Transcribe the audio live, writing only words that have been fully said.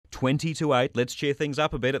20 to 8. Let's cheer things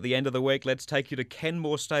up a bit at the end of the week. Let's take you to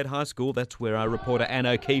Kenmore State High School. That's where our reporter Anne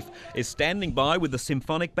O'Keefe is standing by with the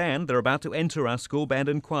symphonic band. They're about to enter our school band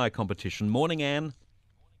and choir competition. Morning, Anne.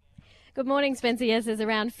 Good morning, Spencer. Yes, there's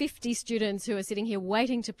around 50 students who are sitting here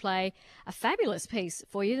waiting to play a fabulous piece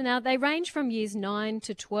for you. Now, they range from years 9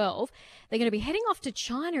 to 12. They're going to be heading off to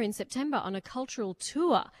China in September on a cultural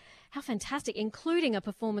tour. How fantastic, including a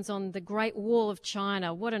performance on the Great Wall of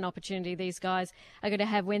China. What an opportunity these guys are going to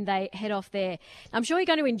have when they head off there. I'm sure you're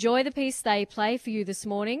going to enjoy the piece they play for you this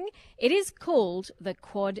morning. It is called the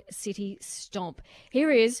Quad City Stomp.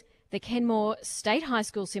 Here is the Kenmore State High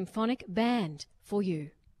School Symphonic Band for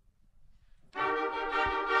you.